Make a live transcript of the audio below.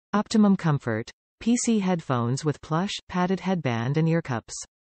Optimum Comfort. PC headphones with plush, padded headband and earcups.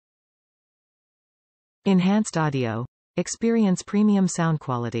 Enhanced audio. Experience premium sound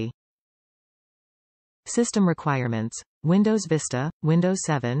quality. System requirements. Windows Vista, Windows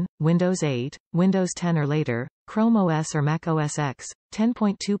 7, Windows 8, Windows 10 or later, Chrome OS or Mac OS X,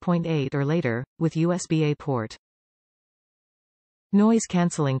 10.2.8 or later, with USB-A port. Noise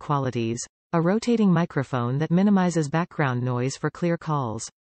cancelling qualities. A rotating microphone that minimizes background noise for clear calls.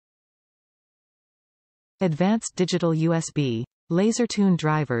 Advanced digital USB. Laser-tuned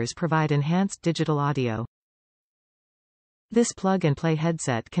drivers provide enhanced digital audio. This plug-and-play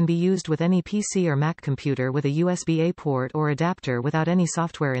headset can be used with any PC or Mac computer with a USB-A port or adapter without any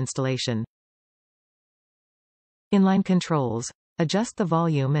software installation. Inline controls. Adjust the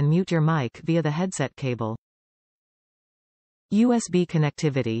volume and mute your mic via the headset cable. USB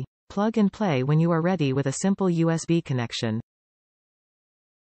connectivity. Plug and play when you are ready with a simple USB connection.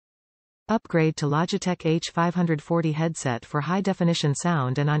 Upgrade to Logitech H540 headset for high-definition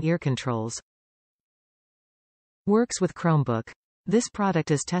sound and on-ear controls. Works with Chromebook. This product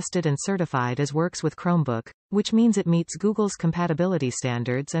is tested and certified as Works with Chromebook, which means it meets Google's compatibility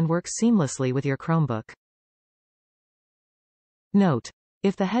standards and works seamlessly with your Chromebook. Note: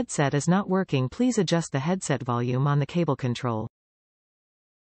 if the headset is not working, please adjust the headset volume on the cable control.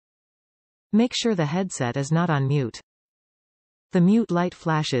 Make sure the headset is not on mute. The mute light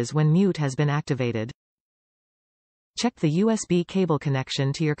flashes when mute has been activated. Check the USB cable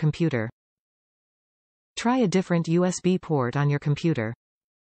connection to your computer. Try a different USB port on your computer.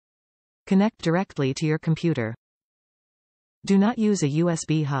 Connect directly to your computer. Do not use a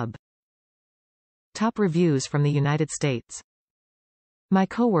USB hub. Top reviews from the United States. My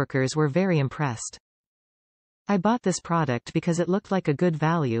coworkers were very impressed. I bought this product because it looked like a good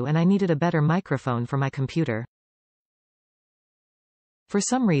value and I needed a better microphone for my computer. For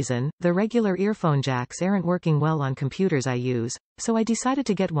some reason, the regular earphone jacks aren't working well on computers I use, so I decided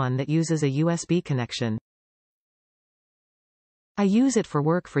to get one that uses a USB connection. I use it for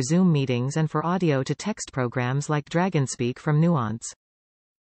work, for Zoom meetings and for audio to text programs like DragonSpeak from Nuance.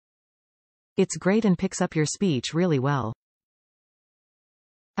 It's great and picks up your speech really well.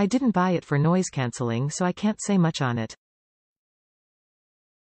 I didn't buy it for noise cancelling, so I can't say much on it.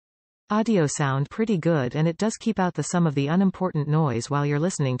 Audio sound pretty good, and it does keep out some of the unimportant noise while you're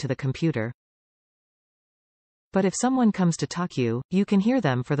listening to the computer. But if someone comes to talk you can hear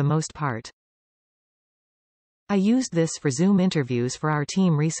them for the most part. I used this for Zoom interviews for our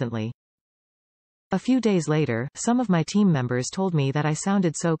team recently. A few days later, some of my team members told me that I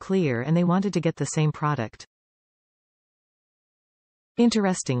sounded so clear and they wanted to get the same product.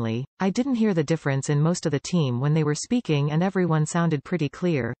 Interestingly, I didn't hear the difference in most of the team when they were speaking, and everyone sounded pretty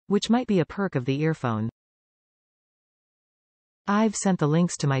clear, which might be a perk of the earphone. I've sent the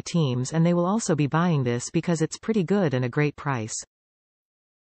links to my teams and they will also be buying this because it's pretty good and a great price.